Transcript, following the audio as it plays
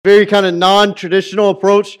very kind of non-traditional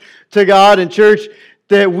approach to God and church,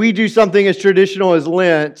 that we do something as traditional as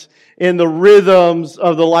Lent in the rhythms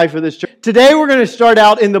of the life of this church. Today we're going to start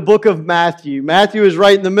out in the book of Matthew. Matthew is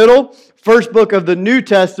right in the middle, first book of the New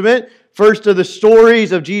Testament, first of the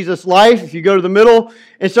stories of Jesus' life. If you go to the middle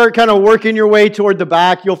and start kind of working your way toward the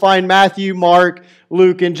back, you'll find Matthew, Mark,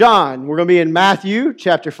 Luke, and John. We're going to be in Matthew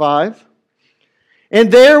chapter 5.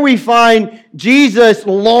 And there we find Jesus'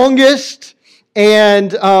 longest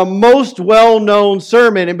and most well-known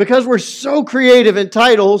sermon. And because we're so creative in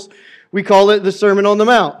titles, we call it the Sermon on the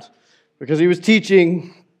Mount, because he was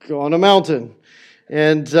teaching on a mountain.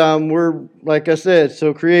 And we're, like I said,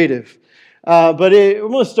 so creative. We're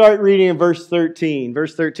going to start reading in verse 13.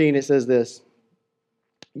 Verse 13, it says this: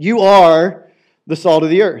 "You are the salt of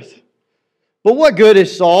the earth. But what good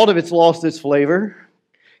is salt if it's lost its flavor?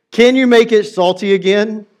 Can you make it salty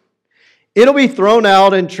again? It'll be thrown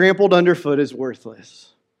out and trampled underfoot as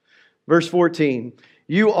worthless." Verse 14,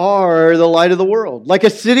 "You are the light of the world, like a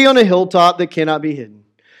city on a hilltop that cannot be hidden.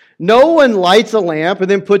 No one lights a lamp and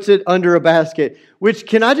then puts it under a basket." Which,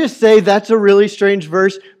 can I just say, that's a really strange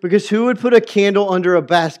verse, because who would put a candle under a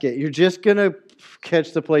basket? You're just going to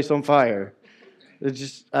catch the place on fire. It's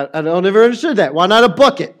just, I don't ever understood that. Why not a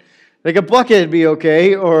bucket? Like a bucket would be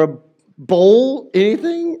okay, or a bowl,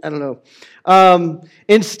 anything? I don't know.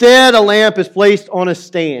 Instead, a lamp is placed on a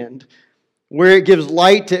stand where it gives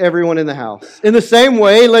light to everyone in the house. In the same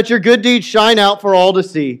way, let your good deeds shine out for all to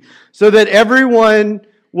see, so that everyone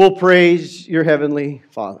will praise your heavenly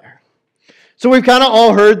Father. So we've kind of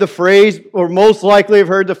all heard the phrase, or most likely have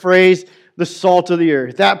heard the phrase, the salt of the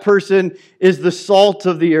earth. That person is the salt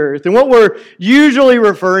of the earth. And what we're usually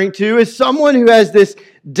referring to is someone who has this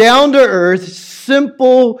down-to-earth,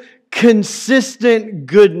 simple, consistent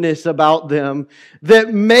goodness about them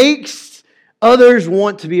that makes others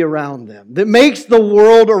want to be around them, that makes the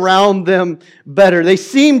world around them better. They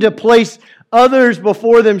seem to place others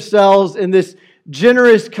before themselves in this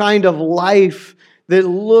generous kind of life that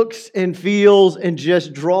looks and feels and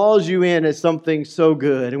just draws you in as something so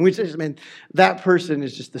good. And we say, man, that person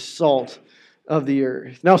is just the salt of the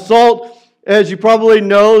earth. Now, salt, as you probably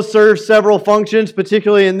know, serves several functions,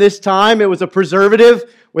 particularly in this time. It was a preservative.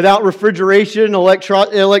 Without refrigeration,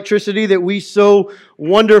 electricity that we so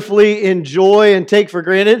wonderfully enjoy and take for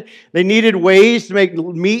granted, they needed ways to make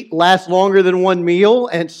meat last longer than one meal,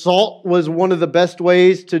 and salt was one of the best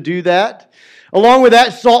ways to do that. Along with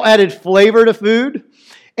that, salt added flavor to food.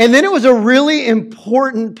 And then it was a really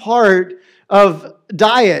important part of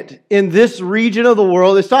diet in this region of the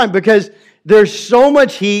world this time, because there's so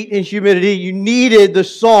much heat and humidity. You needed the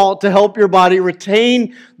salt to help your body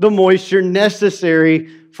retain the moisture necessary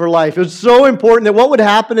for life. It was so important that what would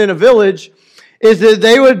happen in a village is that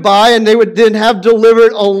they would buy and they would then have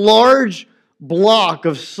delivered a large block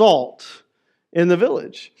of salt in the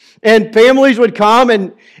village. And families would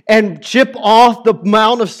come and chip off the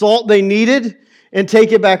amount of salt they needed and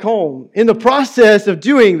take it back home. In the process of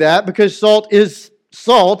doing that, because salt is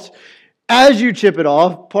salt, as you chip it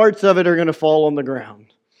off, parts of it are going to fall on the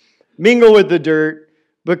ground, mingle with the dirt,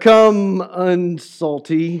 become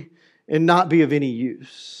unsalty, and not be of any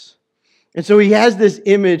use. And so he has this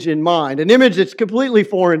image in mind, an image that's completely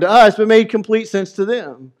foreign to us, but made complete sense to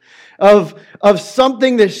them, of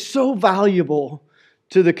something that's so valuable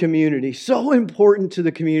to the community, so important to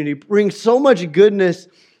the community, brings so much goodness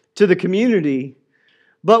to the community,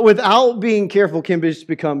 but without being careful can just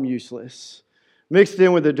become useless, mixed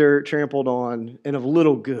in with the dirt, trampled on, and of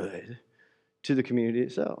little good to the community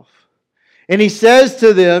itself. And he says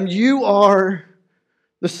to them, you are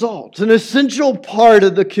the salt, an essential part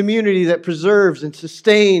of the community that preserves and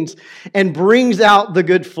sustains and brings out the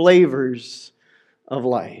good flavors of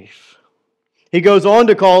life. He goes on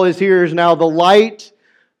to call his hearers now the light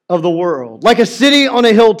of the world, like a city on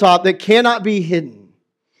a hilltop that cannot be hidden.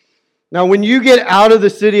 Now, when you get out of the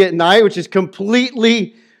city at night, which is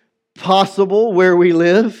completely possible where we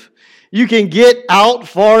live, you can get out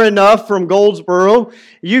far enough from Goldsboro.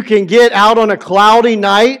 You can get out on a cloudy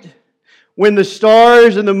night when the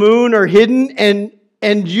stars and the moon are hidden,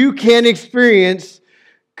 and you can experience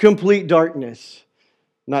complete darkness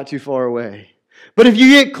not too far away. But if you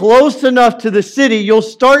get close enough to the city, you'll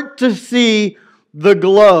start to see the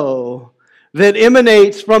glow that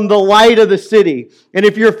emanates from the light of the city. And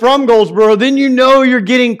if you're from Goldsboro, then you know you're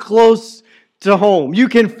getting close to home. You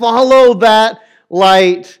can follow that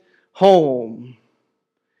light home.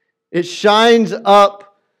 It shines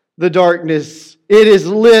up the darkness. It is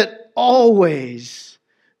lit always,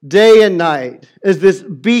 day and night, as this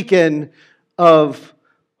beacon of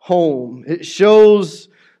home. It shows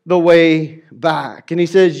the way back. And he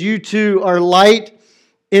says, you too are light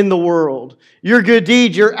in the world. Your good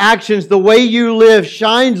deeds, your actions, the way you live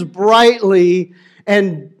shines brightly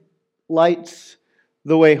and lights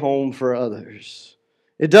the way home for others.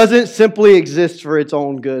 It doesn't simply exist for its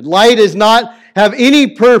own good. Light does not have any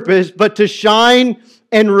purpose but to shine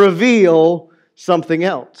and reveal something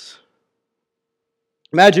else.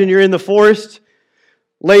 Imagine you're in the forest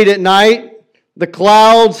late at night. The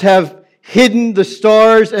clouds have hidden the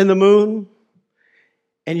stars and the moon,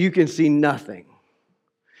 and you can see nothing.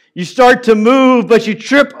 You start to move, but you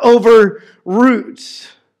trip over roots.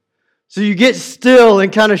 So you get still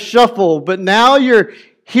and kind of shuffle, but now you're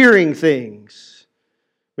hearing things.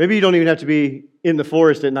 Maybe you don't even have to be in the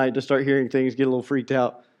forest at night to start hearing things, get a little freaked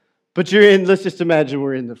out. But you're in, let's just imagine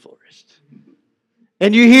we're in the forest.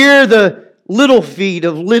 And you hear the little feet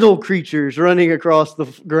of little creatures running across the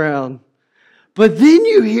ground. But then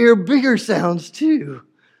you hear bigger sounds too.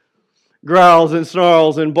 Growls and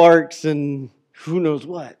snarls and barks and who knows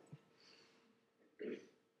what.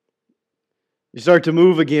 You start to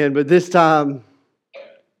move again, but this time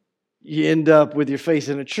you end up with your face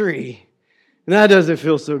in a tree. And that doesn't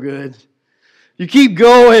feel so good. You keep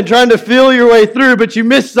going, trying to feel your way through, but you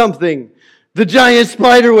miss something. The giant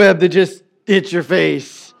spider web that just hits your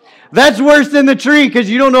face. That's worse than the tree because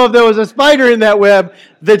you don't know if there was a spider in that web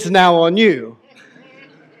that's now on you.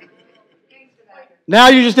 Now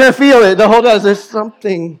you just have to feel it the whole time. There's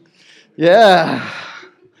something. Yeah.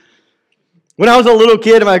 When I was a little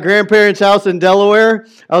kid at my grandparents' house in Delaware,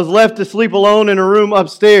 I was left to sleep alone in a room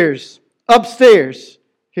upstairs. Upstairs.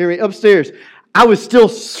 Hear me? Upstairs. I was still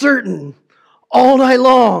certain all night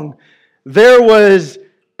long there was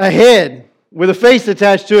a head with a face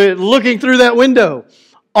attached to it looking through that window.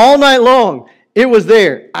 All night long, it was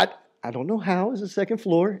there. I don't know how. It was the second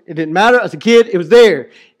floor. It didn't matter. As a kid, it was there.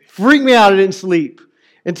 It freaked me out. I didn't sleep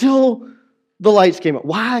until the lights came up.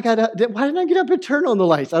 Why didn't I get up and turn on the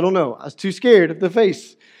lights? I don't know. I was too scared of the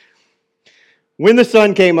face. When the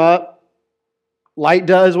sun came up, light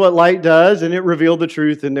does what light does, and it revealed the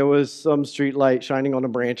truth, and there was some street light shining on a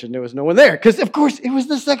branch, and there was no one there. Because, of course, it was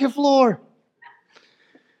the second floor.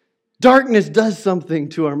 Darkness does something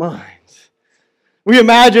to our minds. We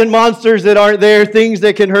imagine monsters that aren't there, things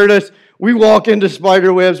that can hurt us. We walk into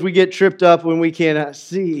spider webs. We get tripped up when we cannot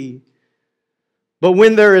see. But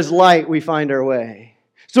when there is light, we find our way.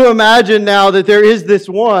 So imagine now that there is this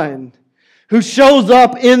one who shows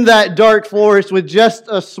up in that dark forest with just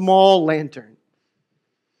a small lantern.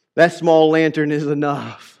 That small lantern is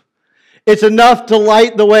enough. It's enough to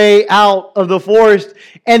light the way out of the forest.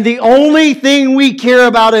 And the only thing we care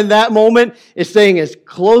about in that moment is staying as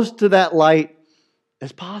close to that light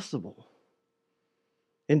as possible.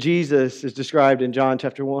 And Jesus is described in John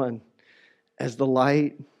chapter 1 as the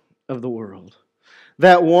light of the world.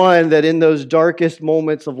 That one that in those darkest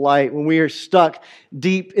moments of light, when we are stuck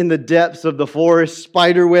deep in the depths of the forest,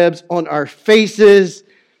 spider webs on our faces,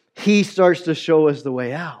 He starts to show us the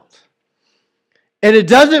way out. And it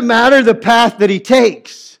doesn't matter the path that He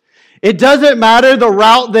takes. It doesn't matter the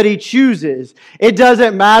route that He chooses. It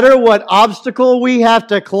doesn't matter what obstacle we have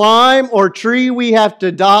to climb or tree we have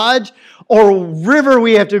to dodge or river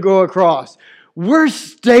we have to go across. We're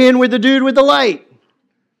staying with the dude with the light.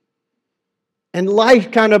 And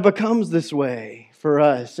life kind of becomes this way for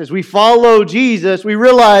us. As we follow Jesus, we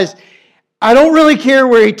realize, I don't really care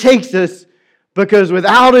where He takes us because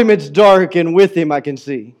without Him it's dark and with Him I can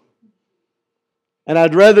see. And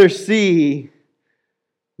I'd rather see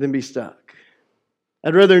than be stuck.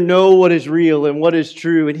 I'd rather know what is real and what is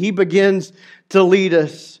true. And He begins to lead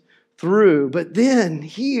us through. But then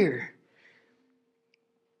here,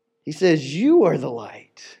 He says, you are the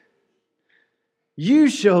light. You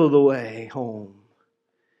show the way home.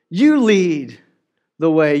 You lead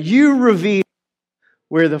the way. You reveal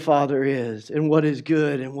where the Father is and what is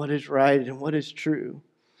good and what is right and what is true.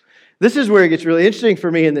 This is where it gets really interesting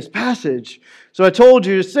for me in this passage. So I told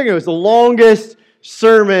you just a second, it was the longest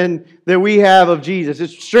sermon that we have of Jesus.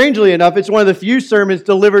 It's strangely enough, it's one of the few sermons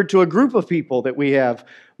delivered to a group of people that we have.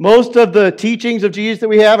 Most of the teachings of Jesus that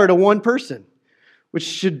we have are to one person, which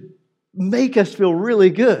should make us feel really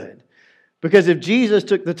good. Because if Jesus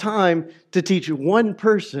took the time to teach one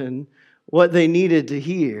person what they needed to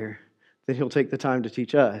hear, then He'll take the time to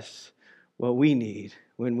teach us what we need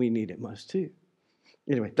when we need it most too.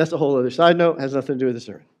 Anyway, that's a whole other side note. Has nothing to do with the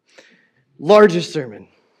sermon. Largest sermon,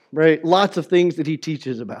 right? Lots of things that He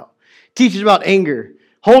teaches about. Teaches about anger.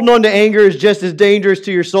 Holding on to anger is just as dangerous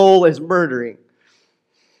to your soul as murdering.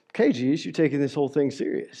 Okay, Jesus, you're taking this whole thing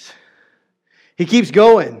serious. He keeps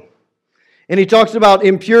going. And He talks about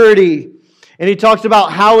impurity. And He talks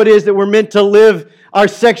about how it is that we're meant to live our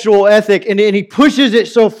sexual ethic, and he pushes it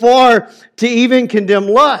so far to even condemn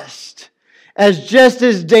lust as just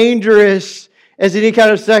as dangerous as any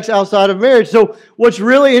kind of sex outside of marriage. So what's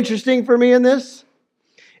really interesting for me in this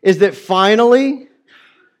is that finally,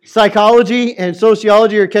 psychology and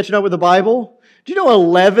sociology are catching up with the Bible. Do you know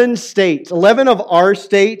 11 of our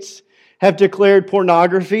states have declared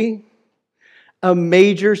pornography a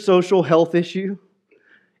major social health issue?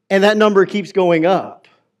 And that number keeps going up.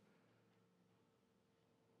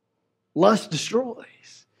 Lust destroys.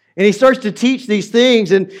 And he starts to teach these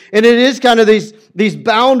things, and it is kind of these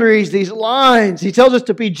boundaries, these lines. He tells us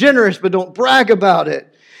to be generous, but don't brag about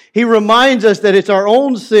it. He reminds us that it's our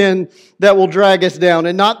own sin that will drag us down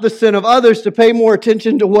and not the sin of others, to pay more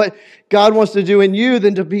attention to what God wants to do in you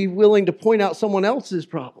than to be willing to point out someone else's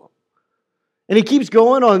problem. And he keeps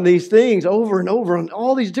going on these things over and over on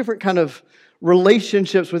all these different kind of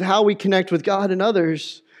relationships with how we connect with God and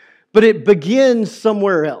others. But it begins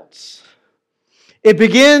somewhere else. It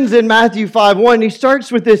begins in Matthew 5:1. He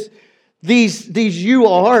starts with these you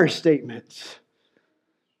are statements.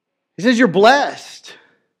 He says, you're blessed.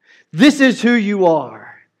 This is who you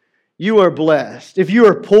are. You are blessed. If you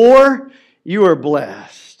are poor, you are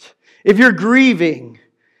blessed. If you're grieving,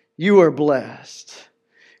 you are blessed.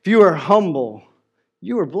 If you are humble,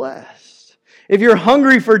 you are blessed. If you're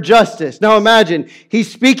hungry for justice. Now imagine,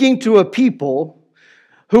 he's speaking to a people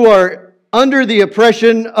who are under the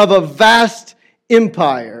oppression of a vast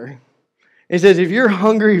empire. He says, if you're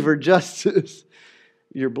hungry for justice,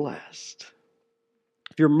 you're blessed.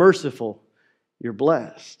 If you're merciful, you're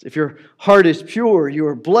blessed. If your heart is pure, you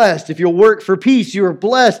are blessed. If you'll work for peace, you are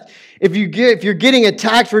blessed. If you're getting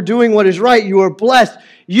attacked for doing what is right, you are blessed.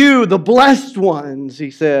 You, the blessed ones, he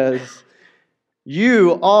says,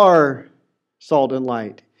 you are salt and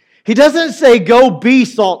light. He doesn't say, go be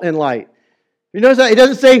salt and light. You notice that? He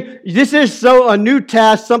doesn't say, this is a new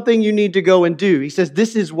task, something you need to go and do. He says,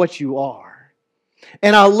 this is what you are.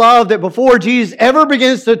 And I love that before Jesus ever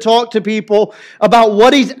begins to talk to people about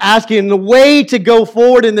what he's asking, the way to go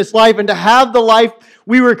forward in this life and to have the life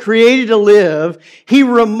we were created to live, he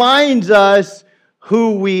reminds us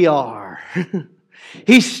who we are.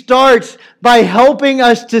 He starts by helping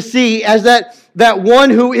us to see as that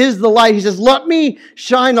one who is the light. He says, let me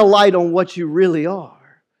shine a light on what you really are.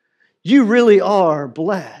 You really are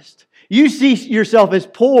blessed. You see yourself as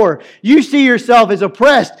poor. You see yourself as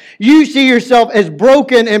oppressed. You see yourself as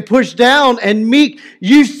broken and pushed down and meek.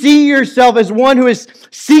 You see yourself as one who is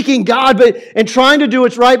seeking God and trying to do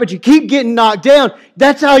what's right, but you keep getting knocked down.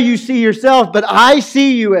 That's how you see yourself, but I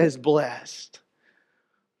see you as blessed.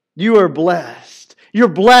 You are blessed. You're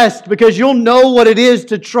blessed because you'll know what it is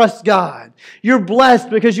to trust God. You're blessed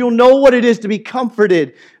because you'll know what it is to be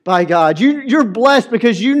comforted by God. You're blessed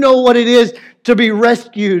because you know what it is to be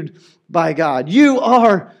rescued by God. You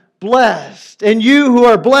are blessed. And you who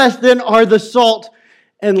are blessed then are the salt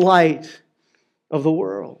and light of the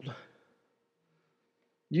world.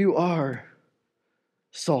 You are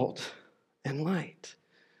salt and light.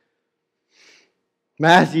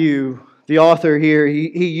 Matthew, the author here,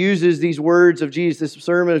 he uses these words of Jesus, this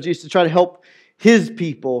sermon of Jesus, to try to help his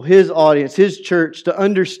people, his audience, his church to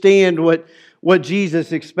understand what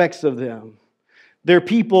Jesus expects of them. They're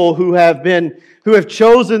people who have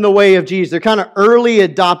chosen the way of Jesus. They're kind of early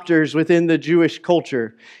adopters within the Jewish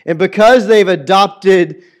culture. And because they've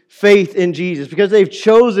adopted faith in Jesus, because they've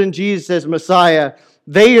chosen Jesus as Messiah,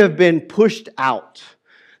 they have been pushed out.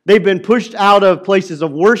 They've been pushed out of places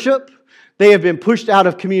of worship. They have been pushed out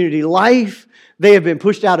of community life. They have been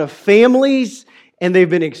pushed out of families. And they've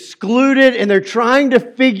been excluded. And they're trying to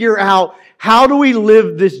figure out, how do we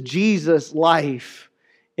live this Jesus life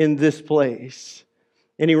in this place?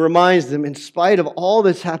 And he reminds them, in spite of all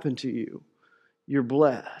that's happened to you, you're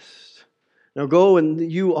blessed. Now go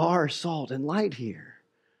and you are salt and light here.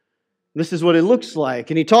 This is what it looks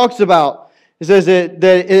like. And he talks about, he says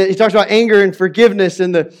that he talks about anger and forgiveness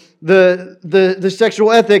and the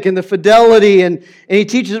sexual ethic and the fidelity. And he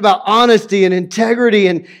teaches about honesty and integrity.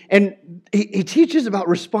 And he teaches about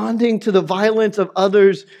responding to the violence of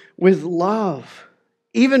others with love,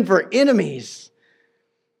 even for enemies.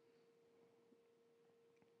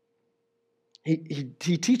 He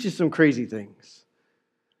teaches some crazy things.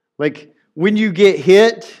 Like, when you get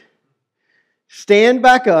hit, stand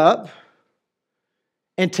back up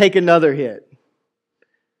and take another hit.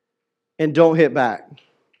 And don't hit back.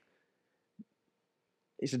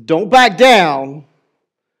 He said, don't back down,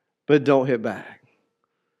 but don't hit back.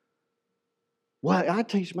 Well, I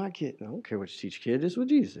teach my kid. I don't care what you teach a kid. This is what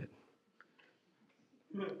Jesus said.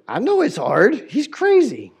 I know it's hard. He's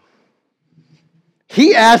crazy.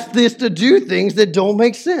 He asked this to do things that don't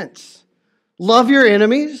make sense. Love your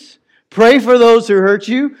enemies. Pray for those who hurt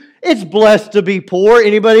you. It's blessed to be poor.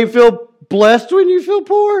 Anybody feel blessed when you feel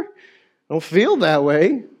poor? Don't feel that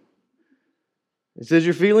way. It says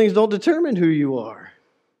your feelings don't determine who you are.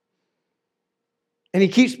 And he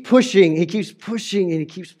keeps pushing, and he keeps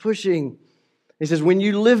pushing. He says, when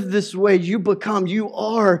you live this way, you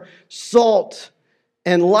are salt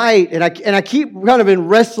and light. And I keep kind of been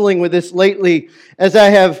wrestling with this lately as I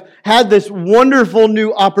have had this wonderful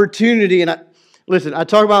new opportunity. And I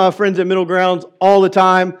talk about my friends at Middle Grounds all the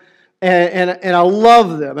time. And I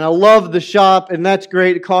love them. And I love the shop. And that's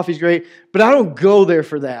great. The coffee's great. But I don't go there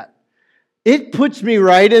for that. It puts me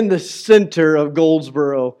right in the center of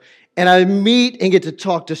Goldsboro. And I meet and get to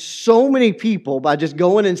talk to so many people by just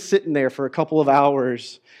going and sitting there for a couple of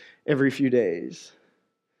hours every few days.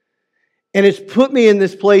 And it's put me in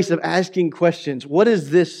this place of asking questions. What does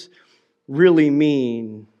this really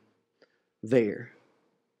mean there?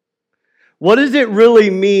 What does it really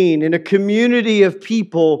mean in a community of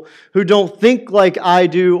people who don't think like I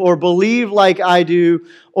do, or believe like I do,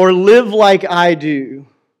 or live like I do?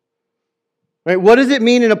 Right? What does it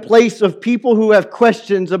mean in a place of people who have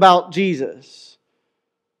questions about Jesus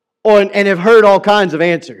and have heard all kinds of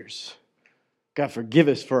answers? God forgive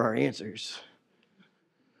us for our answers.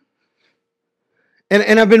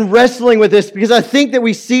 And I've been wrestling with this because I think that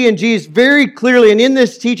we see in Jesus very clearly and in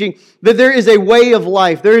this teaching that there is a way of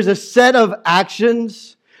life. There is a set of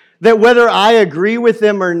actions that whether I agree with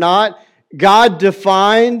them or not, God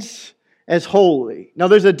defines as holy. Now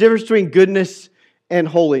there's a difference between goodness and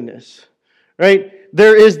holiness. Right?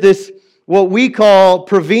 There is this, what we call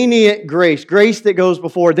prevenient grace, grace that goes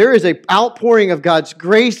before. There is an outpouring of God's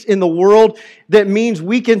grace in the world that means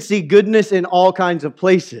we can see goodness in all kinds of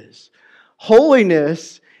places.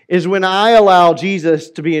 Holiness is when I allow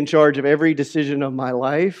Jesus to be in charge of every decision of my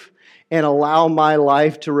life and allow my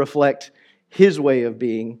life to reflect His way of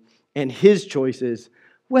being and His choices,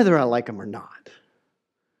 whether I like them or not.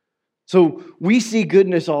 So we see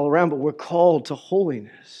goodness all around, but we're called to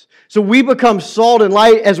holiness. So we become salt and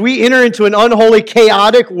light as we enter into an unholy,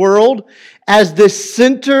 chaotic world as the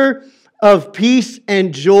center of peace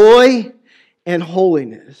and joy and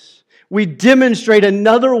holiness. We demonstrate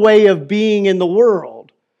another way of being in the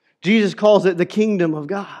world. Jesus calls it the kingdom of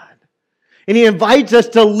God. And He invites us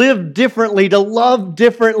to live differently, to love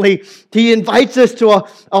differently. He invites us to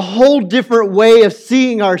a whole different way of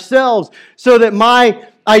seeing ourselves so that my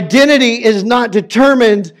identity is not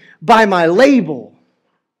determined by my label.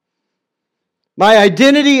 My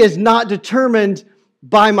identity is not determined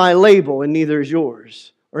by my label, and neither is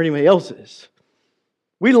yours or anybody else's.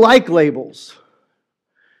 We like labels.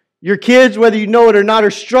 Your kids, whether you know it or not,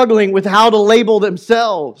 are struggling with how to label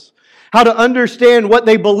themselves, how to understand what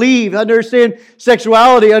they believe, understand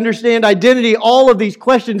sexuality, understand identity, all of these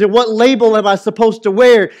questions, and what label am I supposed to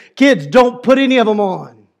wear? Kids, don't put any of them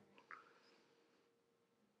on.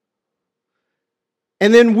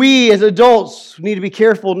 And then we as adults need to be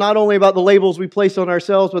careful not only about the labels we place on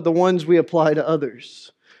ourselves, but the ones we apply to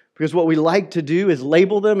others. Because what we like to do is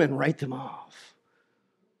label them and write them off.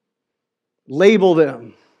 Label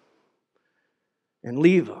them and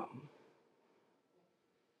leave them.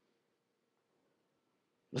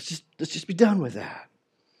 Let's just be done with that.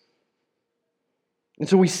 And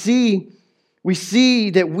so we see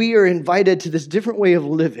that we are invited to this different way of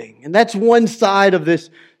living. And that's one side of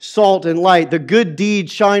this salt and light. The good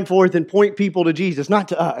deeds shine forth and point people to Jesus, not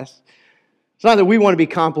to us. It's not that we want to be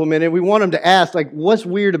complimented. We want them to ask, like, what's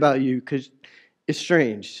weird about you? Because it's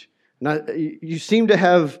strange. You seem to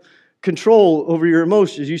have control over your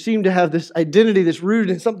emotions. You seem to have this identity that's rooted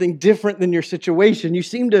in something different than your situation. You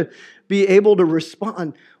seem to be able to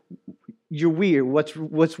respond. You're weird.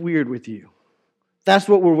 What's weird with you? That's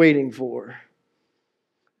what we're waiting for.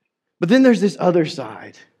 But then there's this other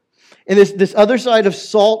side. And this other side of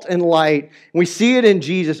salt and light, and we see it in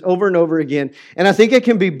Jesus over and over again. And I think it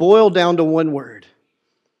can be boiled down to one word: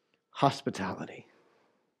 hospitality.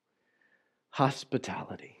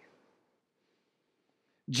 Hospitality.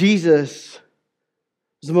 Jesus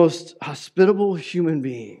is the most hospitable human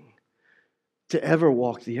being to ever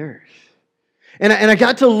walk the earth. And I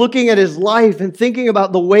got to looking at His life and thinking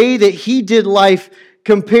about the way that He did life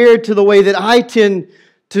compared to the way that I tend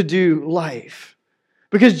to do life.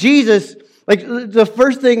 Because Jesus, like, the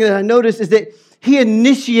first thing that I noticed is that He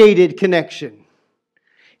initiated connection.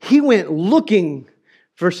 He went looking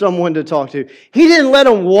for someone to talk to. He didn't let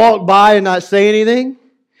them walk by and not say anything.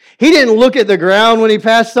 He didn't look at the ground when He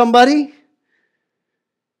passed somebody.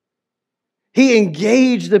 He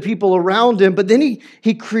engaged the people around Him, but then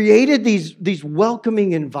he created these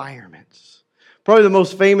welcoming environments. Probably the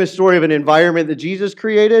most famous story of an environment that Jesus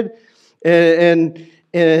created And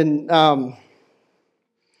it's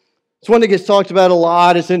one that gets talked about a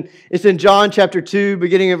lot. It's in John chapter 2,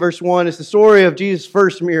 beginning of verse 1. It's the story of Jesus'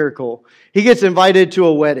 first miracle. He gets invited to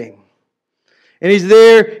a wedding. And he's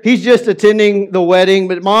there. He's just attending the wedding.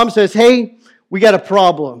 But mom says, hey, we got a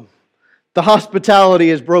problem. The hospitality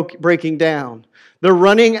is breaking down. They're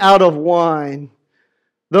running out of wine.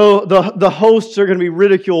 The hosts are going to be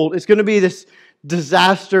ridiculed. It's going to be this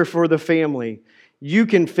disaster for the family. You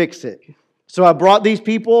can fix it. So I brought these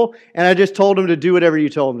people, and I just told them to do whatever you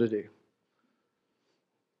told them to do.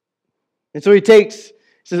 And so he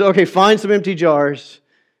says, okay, find some empty jars,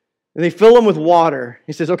 and they fill them with water.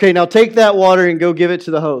 He says, okay, now take that water and go give it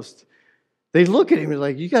to the host. They look at him and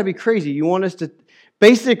like, you got to be crazy. You want us to...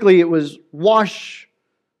 Basically, it was wash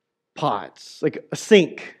pots, like a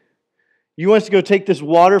sink. You want us to go take this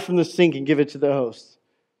water from the sink and give it to the host.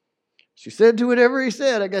 She said, do whatever he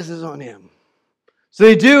said. I guess it's on him. So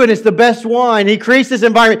they do, and it's the best wine. He creates this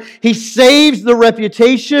environment. He saves the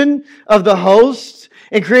reputation of the host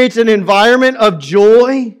and creates an environment of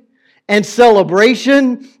joy and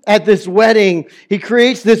celebration at this wedding. He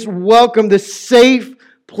creates this welcome, this safe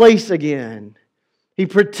place again. He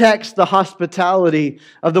protects the hospitality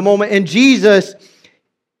of the moment. And Jesus,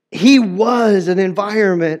 He was an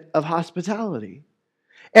environment of hospitality.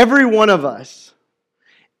 Every one of us,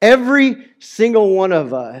 every single one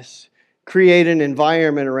of us, create an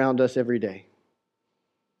environment around us every day.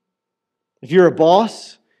 If you're a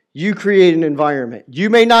boss, you create an environment. You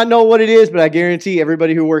may not know what it is, but I guarantee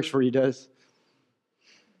everybody who works for you does.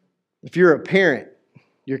 If you're a parent,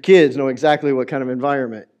 your kids know exactly what kind of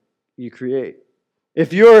environment you create.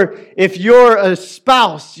 If you're a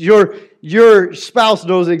spouse, your spouse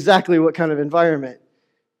knows exactly what kind of environment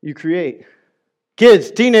you create. Kids,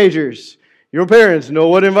 teenagers, your parents know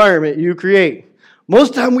what environment you create.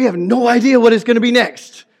 Most of the time we have no idea what it's going to be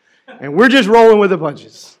next. And we're just rolling with the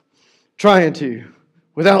punches. Trying to,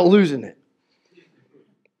 without losing it.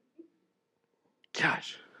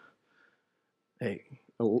 Gosh. Hey,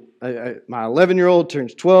 my 11-year-old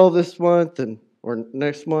turns 12 this month or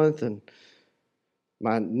next month, and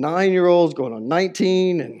my 9-year-old's going on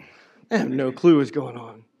 19, and I have no clue what's going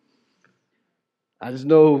on. I just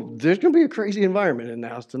know there's going to be a crazy environment in the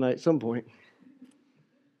house tonight at some point.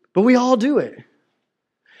 But we all do it.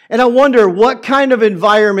 And I wonder what kind of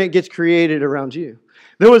environment gets created around you.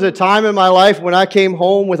 There was a time in my life when I came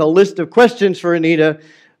home with a list of questions for Anita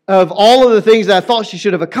of all of the things that I thought she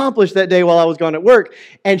should have accomplished that day while I was gone at work.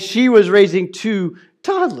 And she was raising 2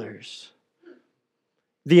 toddlers.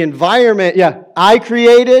 The environment, I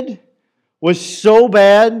created was so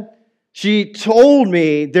bad. She told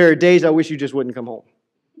me there are days I wish you just wouldn't come home.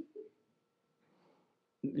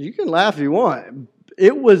 You can laugh if you want.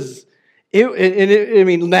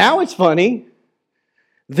 Now it's funny.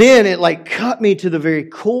 Then it cut me to the very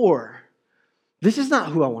core. This is not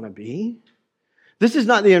who I want to be. This is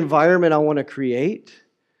not the environment I want to create.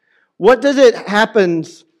 What does it happen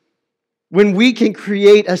when we can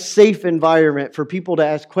create a safe environment for people to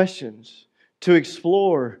ask questions, to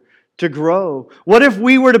explore, to grow? What if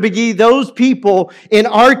we were to be those people in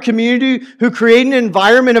our community who create an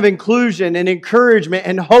environment of inclusion and encouragement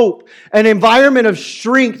and hope, an environment of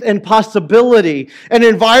strength and possibility, an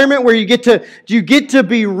environment where you get to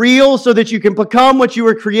be real so that you can become what you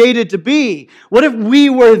were created to be? What if we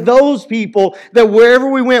were those people that wherever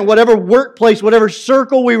we went, whatever workplace, whatever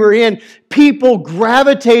circle we were in, people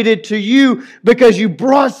gravitated to you because you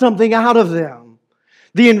brought something out of them?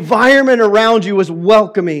 The environment around you was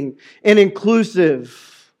welcoming and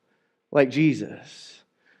inclusive like Jesus.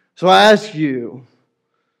 So I ask you,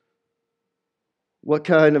 what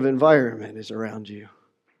kind of environment is around you?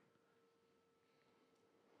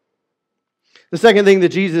 The second thing that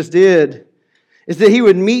Jesus did is that He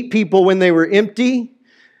would meet people when they were empty,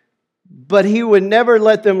 but He would never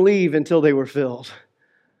let them leave until they were filled.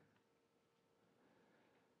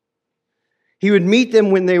 He would meet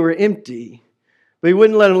them when they were empty, but He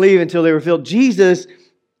wouldn't let them leave until they were filled. Jesus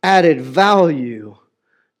added value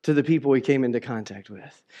to the people He came into contact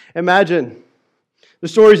with. Imagine the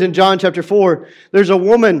stories in John chapter 4. There's a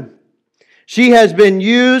woman. She has been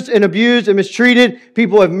used and abused and mistreated.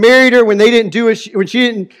 People have married her when they didn't do it. When she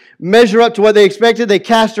didn't measure up to what they expected, they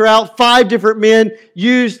cast her out. 5 different men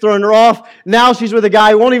used, thrown her off. Now she's with a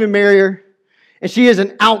guy who won't even marry her. And she is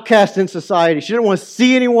an outcast in society. She doesn't want to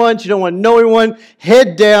see anyone. She doesn't want to know anyone.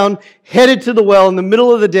 Head down, headed to the well in the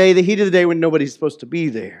middle of the day, the heat of the day when nobody's supposed to be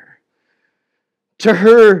there. To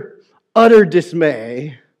her utter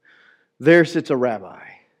dismay, there sits a rabbi.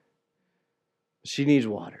 She needs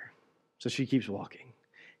water. So she keeps walking.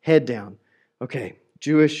 Head down. Okay,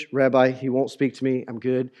 Jewish rabbi, he won't speak to me. I'm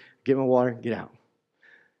good. Get my water, get out.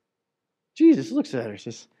 Jesus looks at her and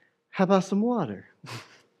says, how about some water?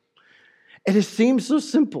 And it seems so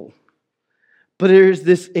simple. But there's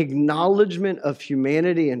this acknowledgement of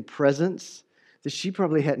humanity and presence that she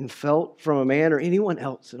probably hadn't felt from a man or anyone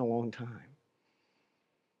else in a long time.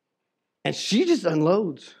 And she just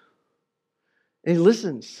unloads. And he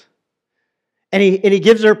listens. And he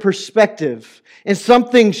gives her perspective. And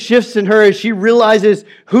something shifts in her as she realizes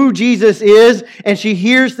who Jesus is. And she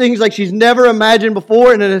hears things like she's never imagined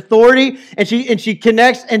before in an authority. And she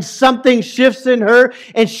connects and something shifts in her.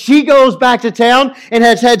 And she goes back to town and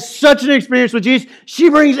has had such an experience with Jesus. She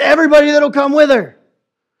brings everybody that'll come with her.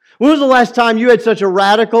 When was the last time you had such a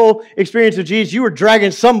radical experience with Jesus? You were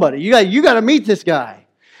dragging somebody. You got to meet this guy.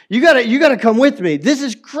 You got to come with me. This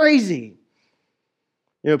is crazy.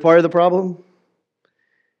 You know, part of the problem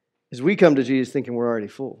is we come to Jesus thinking we're already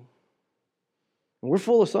full. And we're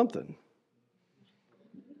full of something.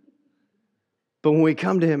 But when we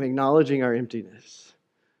come to Him acknowledging our emptiness,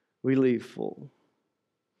 we leave full.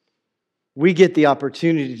 We get the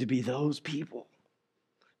opportunity to be those people.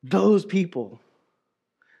 Those people.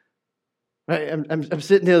 I'm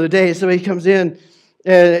sitting the other day, and somebody comes in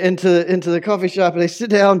into the coffee shop, and they sit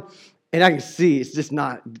down, and I can see it's just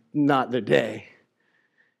not their day.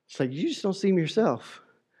 It's like, you just don't seem yourself.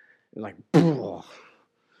 And like, for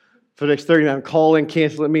the next 30 minutes, I'm calling,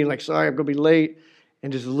 canceling me, like, sorry, I'm going to be late,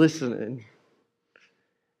 and just listening.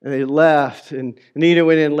 And they left, and Nina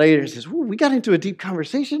went in later and says, we got into a deep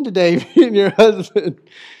conversation today, me and your husband.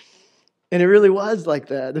 And it really was like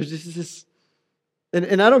that. There's just this,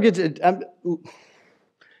 and I don't get to,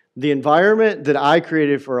 the environment that I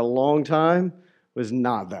created for a long time was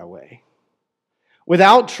not that way.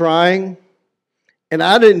 Without trying, and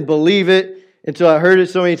I didn't believe it, until I heard it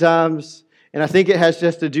so many times, and I think it has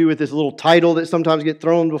just to do with this little title that sometimes get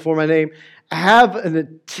thrown before my name. I have a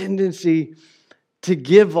tendency to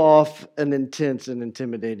give off an intense and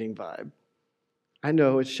intimidating vibe. I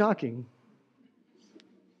know, it's shocking.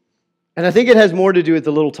 And I think it has more to do with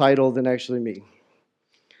the little title than actually me.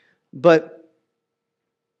 But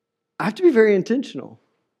I have to be very intentional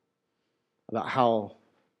about how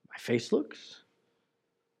my face looks.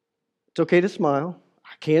 It's okay to smile.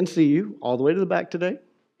 I can see you all the way to the back today.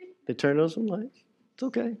 They turned on some lights. It's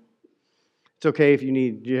okay. It's okay if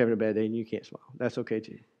you're having a bad day and you can't smile. That's okay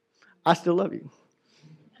too. I still love you.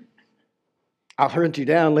 I'll hunt you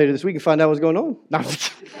down later this week and find out what's going on. No.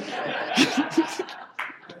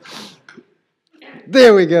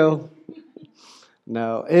 There we go.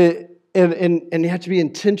 No, and you have to be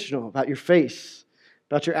intentional about your face,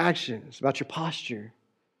 about your actions, about your posture.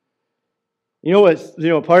 You know what?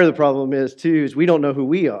 Part of the problem is too is we don't know who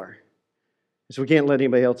we are, so we can't let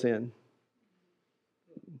anybody else in.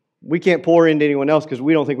 We can't pour into anyone else because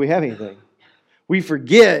we don't think we have anything. We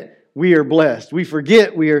forget we are blessed. We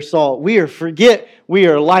forget we are salt. We forget we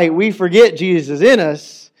are light. We forget Jesus is in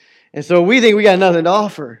us, and so we think we got nothing to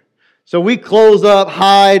offer. So we close up,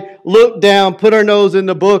 hide, look down, put our nose in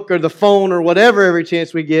the book or the phone or whatever every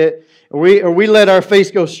chance we get, or we let our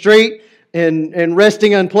face go straight and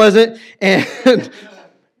resting unpleasant, and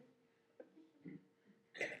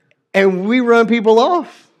we run people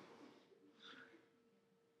off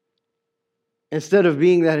instead of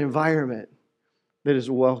being that environment that is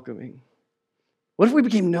welcoming. What if we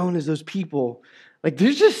became known as those people? Like,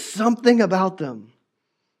 there's just something about them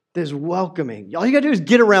that is welcoming. All you got to do is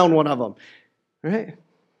get around one of them, right?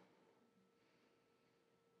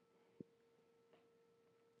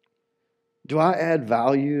 Do I add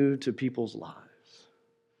value to people's lives?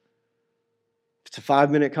 If it's a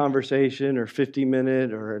 5-minute conversation or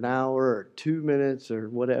 50-minute or an hour or 2 minutes or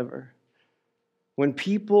whatever. When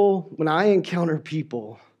I encounter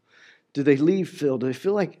people, do they leave filled? Do they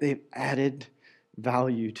feel like they've added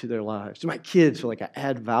value to their lives? Do my kids feel like I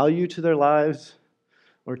add value to their lives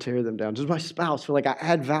or tear them down? Does my spouse feel like I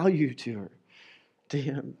add value to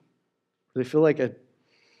him? Do they feel like I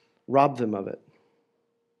rob them of it?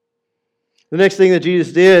 The next thing that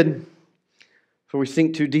Jesus did, before we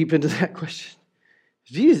sink too deep into that question,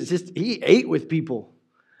 he ate with people.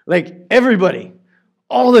 Like everybody,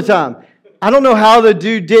 all the time. I don't know how the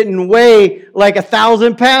dude didn't weigh like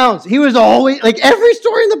 1,000 pounds. He was always, like every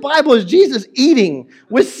story in the Bible is Jesus eating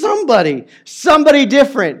with somebody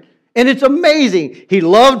different. And it's amazing. He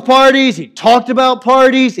loved parties. He talked about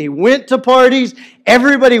parties. He went to parties.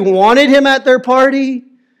 Everybody wanted him at their party.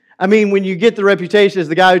 I mean, when you get the reputation as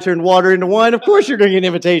the guy who turned water into wine, of course you're going to get an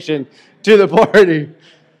invitation to the party.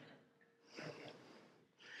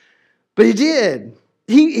 But he did.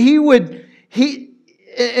 He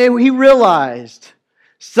realized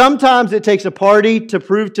sometimes it takes a party to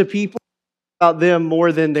prove to people about them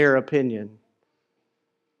more than their opinion.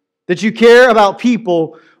 That you care about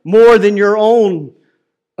people more than your own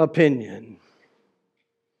opinion.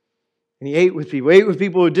 And he ate with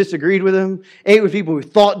people who disagreed with him, ate with people who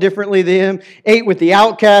thought differently than him, ate with the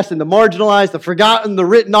outcast and the marginalized, the forgotten, the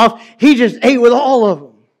written off. He just ate with all of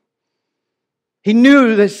them. He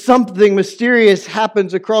knew that something mysterious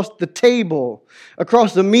happens across the table,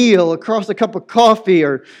 across the meal, across a cup of coffee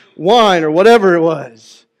or wine or whatever it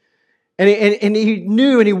was. And he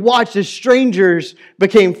knew and he watched as strangers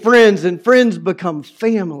became friends and friends become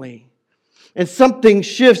family. And something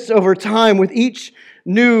shifts over time with each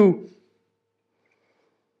new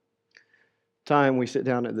time we sit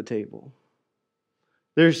down at the table.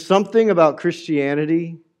 There's something about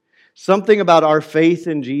Christianity, something about our faith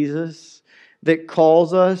in Jesus that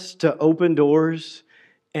calls us to open doors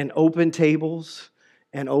and open tables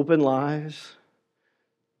and open lives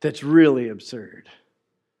that's really absurd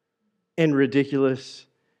and ridiculous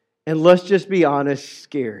and, let's just be honest,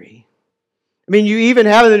 scary. I mean, you even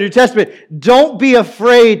have in the New Testament, don't be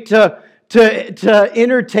afraid to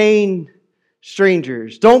entertain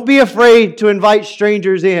strangers. Don't be afraid to invite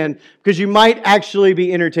strangers in because you might actually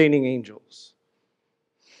be entertaining angels.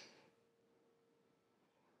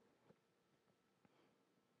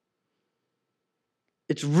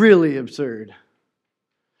 It's really absurd.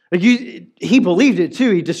 He believed it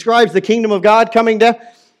too. He describes the kingdom of God coming down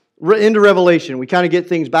into Revelation. We kind of get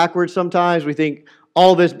things backwards sometimes. We think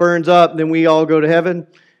all this burns up, then we all go to heaven.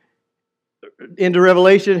 Into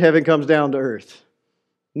Revelation, heaven comes down to earth.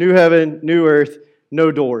 New heaven, new earth,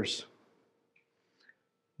 no doors.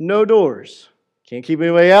 No doors. Can't keep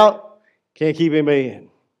anybody out, can't keep anybody in.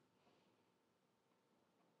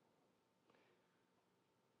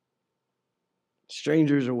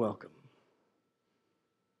 Strangers are welcome.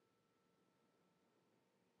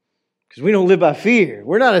 Because we don't live by fear.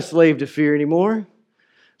 We're not a slave to fear anymore.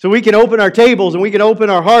 So we can open our tables and we can open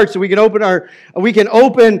our hearts and we can open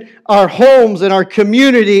our homes and our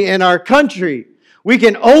community and our country. We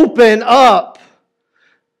can open up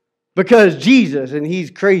because Jesus, and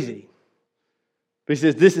He's crazy. But He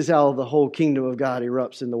says this is how the whole kingdom of God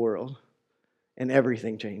erupts in the world and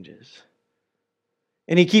everything changes.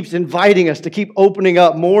 And He keeps inviting us to keep opening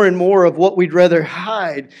up more and more of what we'd rather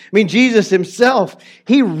hide. I mean, Jesus Himself,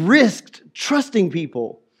 He risked trusting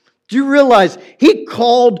people. Do you realize He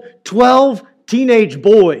called 12 teenage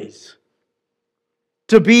boys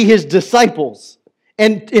to be His disciples?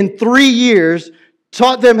 And in 3 years,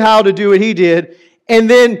 taught them how to do what He did, and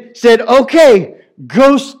then said, okay,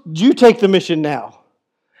 go, you take the mission now.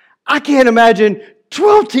 I can't imagine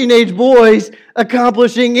 12 teenage boys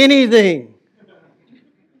accomplishing anything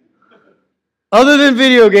other than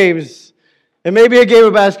video games and maybe a game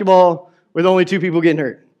of basketball with only 2 people getting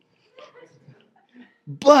hurt.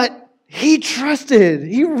 But he trusted.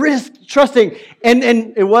 He risked trusting. And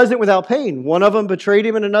it wasn't without pain. One of them betrayed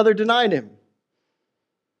Him and another denied Him.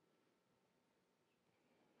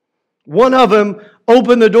 One of them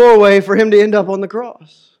opened the doorway for Him to end up on the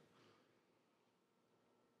cross.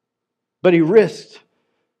 But He risked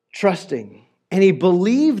trusting. And He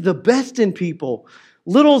believed the best in people.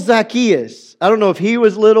 Little Zacchaeus. I don't know if he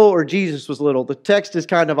was little or Jesus was little. The text is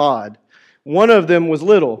kind of odd. One of them was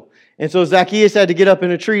little. And so Zacchaeus had to get up in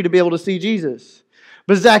a tree to be able to see Jesus.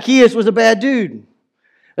 But Zacchaeus was a bad dude.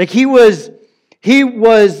 Like he was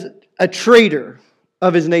a traitor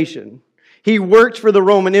of his nation. He worked for the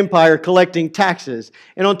Roman Empire collecting taxes.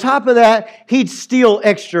 And on top of that, he'd steal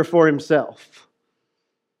extra for himself.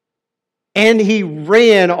 And he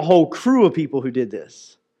ran a whole crew of people who did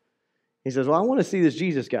this. He says, well, I want to see this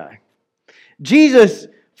Jesus guy. Jesus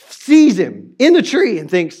sees him in the tree and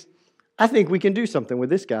thinks, I think we can do something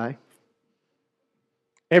with this guy.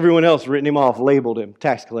 Everyone else written him off, labeled him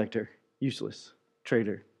tax collector, useless,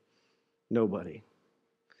 traitor, nobody.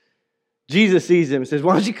 Jesus sees him and says,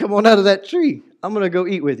 why don't you come on out of that tree? I'm going to go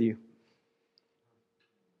eat with you.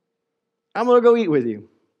 I'm going to go eat with you.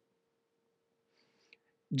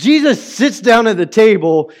 Jesus sits down at the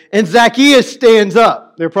table and Zacchaeus stands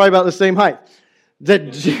up. They're probably about the same height.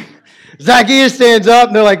 Zacchaeus stands up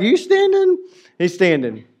and they're like, are you standing? He's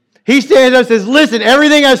standing. He stands up and says, listen,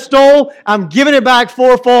 everything I stole, I'm giving it back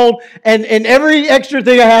fourfold. And every extra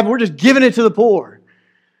thing I have, we're just giving it to the poor.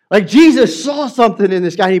 Like Jesus saw something in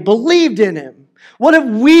this guy. He believed in him. What if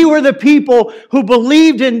we were the people who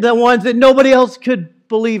believed in the ones that nobody else could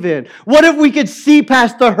believe in? What if we could see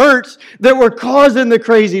past the hurts that were causing the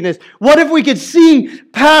craziness? What if we could see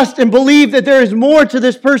past and believe that there is more to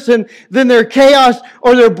this person than their chaos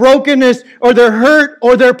or their brokenness or their hurt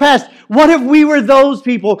or their past? What if we were those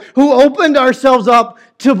people who opened ourselves up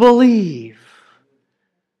to believe?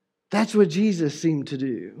 That's what Jesus seemed to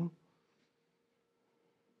do.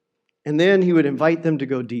 And then he would invite them to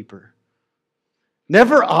go deeper.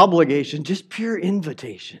 Never obligation, just pure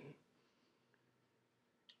invitation.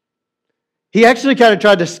 He actually kind of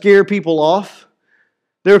tried to scare people off.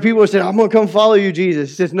 There were people who said, I'm going to come follow you, Jesus.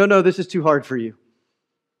 He says, no, this is too hard for you.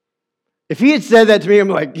 If he had said that to me, I'm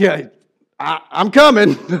like, yeah, I'm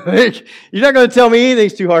coming. You're not going to tell me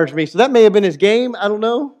anything's too hard for me. So that may have been his game. I don't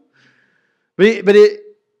know. But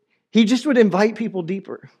he just would invite people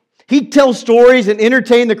deeper. He'd tell stories and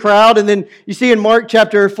entertain the crowd. And then you see in Mark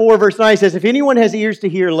chapter 4, verse 9, he says, if anyone has ears to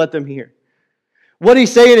hear, let them hear. What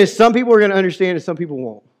he's saying is some people are going to understand and some people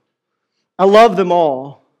won't. I love them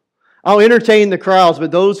all. I'll entertain the crowds, but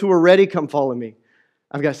those who are ready, come follow me.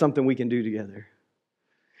 I've got something we can do together.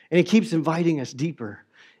 And he keeps inviting us deeper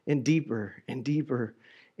and deeper and deeper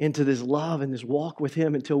into this love and this walk with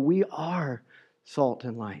him until we are salt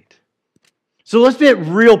and light. So let's get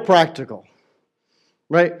real practical,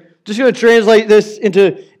 right? Just going to translate this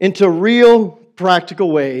into real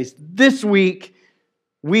practical ways. This week,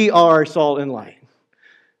 we are salt and light.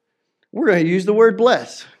 We're going to use the word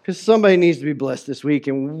bless because somebody needs to be blessed this week,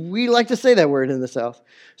 and we like to say that word in the South.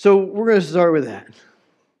 So we're going to start with that.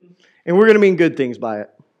 And we're going to mean good things by it.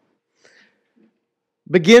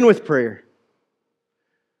 Begin with prayer.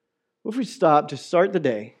 What if we stop to start the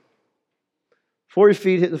day before your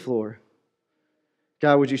feet hit the floor?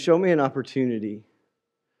 God, would you show me an opportunity?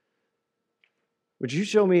 Would you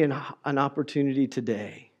show me an opportunity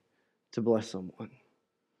today to bless someone?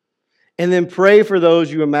 And then pray for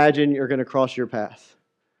those you imagine are going to cross your path.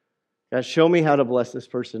 God, show me how to bless this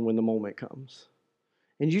person when the moment comes.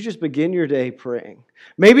 And you just begin your day praying.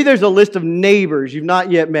 Maybe there's a list of neighbors you've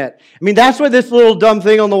not yet met. I mean, that's what this little dumb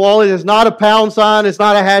thing on the wall is. It's not a pound sign. It's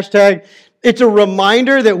not a hashtag. It's a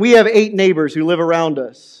reminder that we have 8 neighbors who live around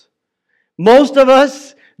us. Most of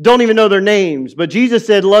us don't even know their names, but Jesus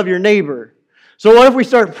said, love your neighbor. So what if we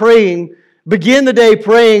start praying, begin the day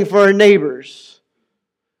praying for our neighbors,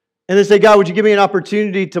 and then say, God, would you give me an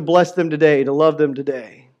opportunity to bless them today, to love them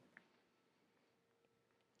today?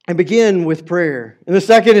 And begin with prayer. And the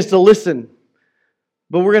second is to listen.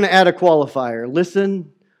 But we're going to add a qualifier.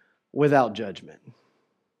 Listen without judgment.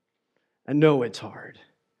 I know it's hard.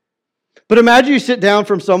 But imagine you sit down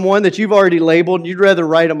from someone that you've already labeled and you'd rather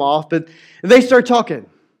write them off, but they start talking.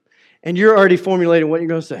 And you're already formulating what you're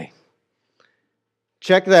going to say.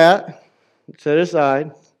 Check that. Set it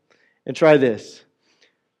aside. And try this.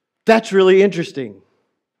 That's really interesting.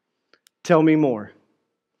 Tell me more.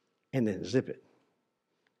 And then zip it.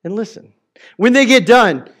 And listen. When they get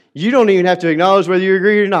done, you don't even have to acknowledge whether you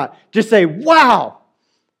agree or not. Just say, wow,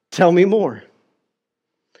 tell me more.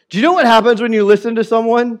 Do you know what happens when you listen to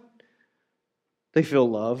someone? They feel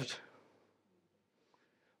loved.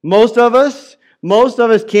 Most of us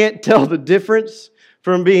can't tell the difference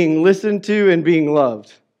from being listened to and being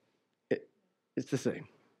loved. It's the same.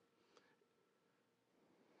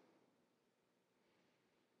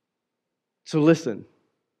 So listen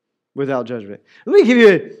without judgment. Let me give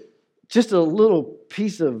you just a little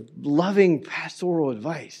piece of loving pastoral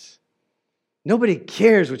advice. Nobody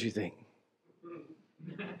cares what you think.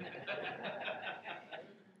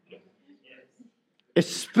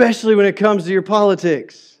 Especially when it comes to your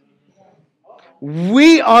politics.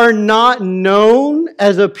 We are not known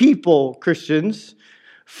as a people, Christians,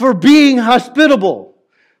 for being hospitable.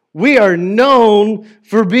 We are known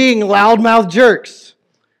for being loudmouth jerks.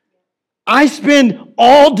 I spend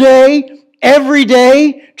all day, every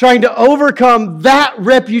day, trying to overcome that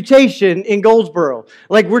reputation in Goldsboro.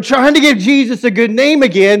 Like we're trying to give Jesus a good name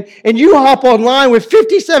again, and you hop online with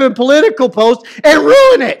 57 political posts and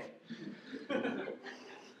ruin it.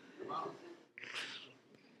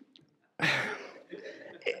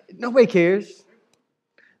 Nobody cares.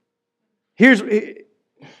 You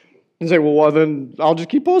say, well, then I'll just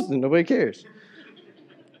keep posting. Nobody cares.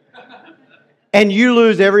 And you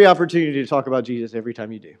lose every opportunity to talk about Jesus every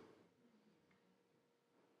time you do.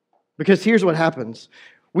 Because here's what happens.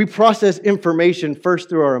 We process information first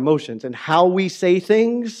through our emotions, and how we say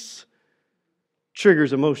things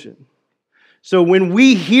triggers emotion. So when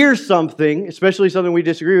we hear something, especially something we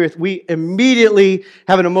disagree with, we immediately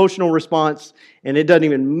have an emotional response, and it doesn't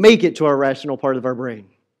even make it to our rational part of our brain.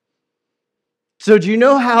 So do you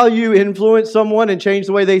know how you influence someone and change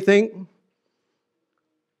the way they think?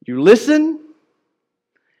 You listen,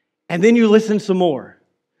 and then you listen some more.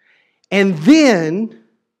 And then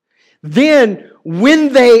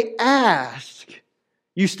when they ask,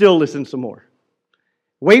 you still listen some more.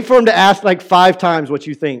 Wait for them to ask like 5 times what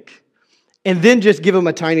you think. And then just give them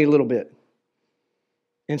a tiny little bit.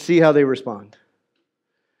 And see how they respond.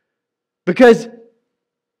 Because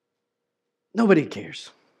Nobody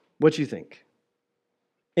cares what you think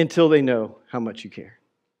until they know how much you care.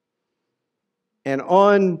 And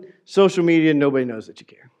on social media, nobody knows that you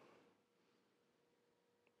care.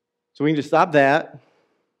 So we can just stop that,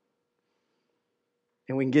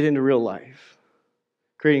 and we can get into real life,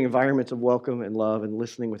 creating environments of welcome and love and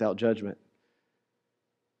listening without judgment,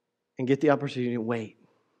 and get the opportunity to wait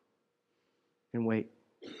and wait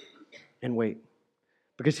and wait.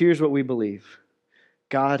 Because here's what we believe.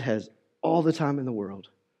 God has all the time in the world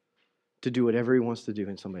to do whatever He wants to do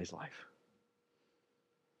in somebody's life.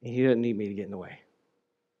 And He doesn't need me to get in the way.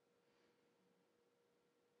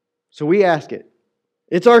 So we ask it.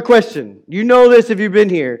 It's our question. You know this if you've been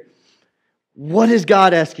here. What is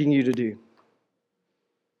God asking you to do?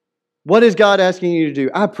 What is God asking you to do?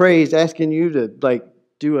 I pray He's asking you to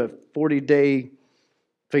do a 40-day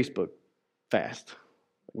Facebook fast.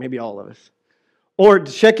 Maybe all of us. Or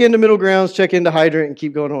check into Middle Grounds, check into Hydrant, and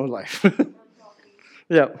keep going on with life.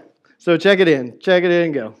 Yeah. So check it in. Check it in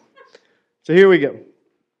and go. So here we go.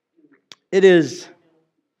 It is...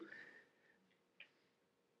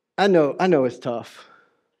 I know it's tough.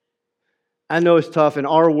 I know it's tough in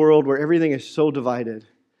our world where everything is so divided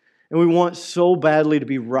and we want so badly to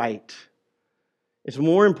be right. It's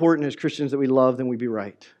more important as Christians that we love than we be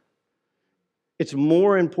right. It's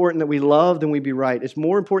more important that we love than we be right. It's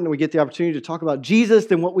more important that we get the opportunity to talk about Jesus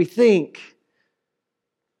than what we think.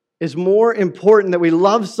 It's more important that we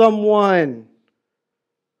love someone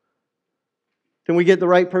than we get the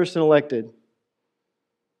right person elected.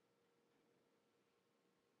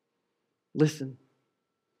 Listen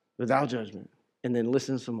without judgment, and then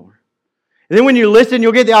listen some more. And then when you listen,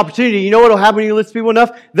 you'll get the opportunity. You know what will happen when you listen to people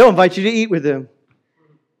enough? They'll invite you to eat with them.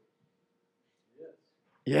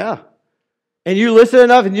 Yeah. And you listen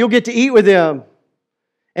enough, and you'll get to eat with them.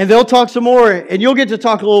 And they'll talk some more, and you'll get to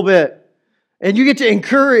talk a little bit. And you get to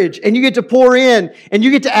encourage, and you get to pour in, and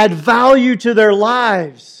you get to add value to their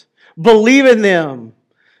lives. Believe in them.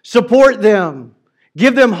 Support them.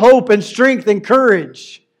 Give them hope and strength and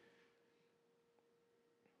courage.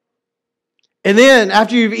 And then,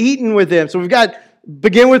 after you've eaten with them, so we've got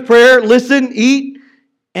begin with prayer, listen, eat,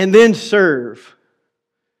 and then serve.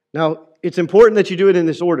 Now, it's important that you do it in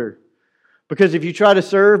this order. Because if you try to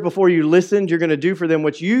serve before you listen, you're going to do for them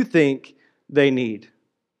what you think they need,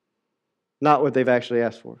 not what they've actually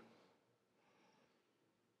asked for.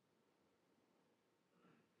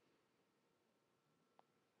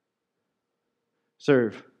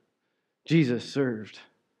 Serve. Jesus served.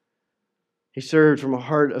 He served from a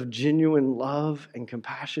heart of genuine love and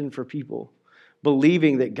compassion for people,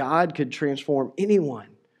 believing that God could transform anyone,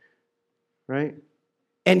 right?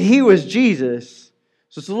 And He was Jesus.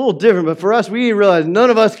 So it's a little different, but for us, we realize none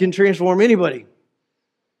of us can transform anybody.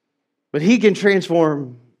 But He can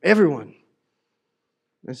transform everyone.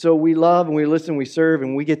 And so we love and we listen, we serve,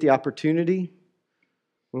 and we get the opportunity,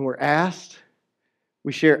 when we're asked,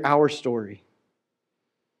 we share our story.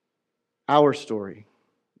 Our story.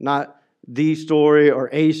 Not the story or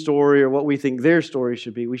a story or what we think their story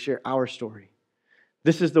should be. We share our story.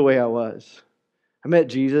 This is the way I was. I met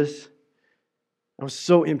Jesus. I was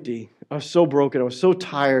so empty. I was so broken. I was so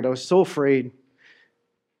tired. I was so afraid.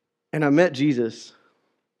 And I met Jesus.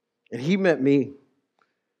 And He met me.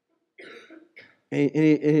 And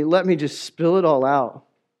he let me just spill it all out.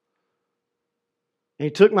 And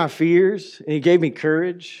He took my fears and He gave me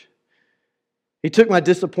courage. He took my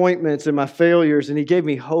disappointments and my failures and He gave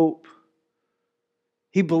me hope.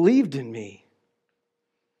 He believed in me.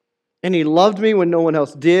 And He loved me when no one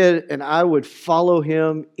else did, and I would follow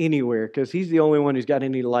Him anywhere because He's the only one who's got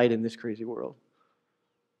any light in this crazy world.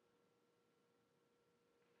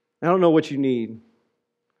 I don't know what you need.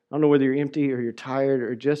 I don't know whether you're empty or you're tired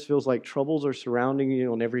or it just feels like troubles are surrounding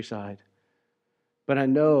you on every side. But I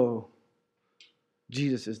know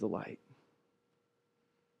Jesus is the light.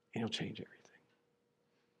 And He'll change everything.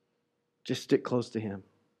 Just stick close to Him.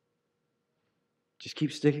 Just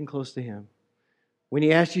keep sticking close to Him. When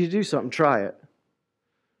He asks you to do something, try it.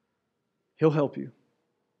 He'll help you.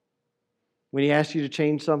 When He asks you to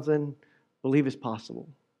change something, believe it's possible.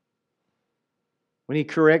 When He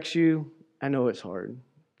corrects you, I know it's hard.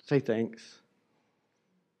 Say thanks.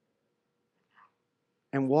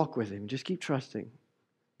 And walk with Him. Just keep trusting.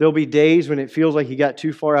 There'll be days when it feels like you got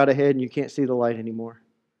too far out ahead and you can't see the light anymore.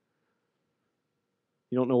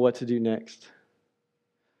 You don't know what to do next.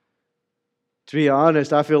 To be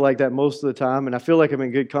honest, I feel like that most of the time, and I feel like I'm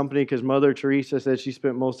in good company because Mother Teresa said she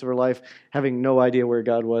spent most of her life having no idea where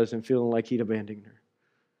God was and feeling like He'd abandoned her.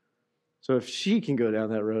 So if she can go down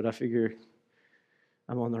that road, I figure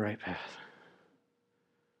I'm on the right path.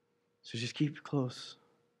 So just keep close,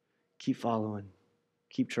 keep following,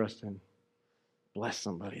 keep trusting. bless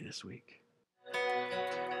somebody this week.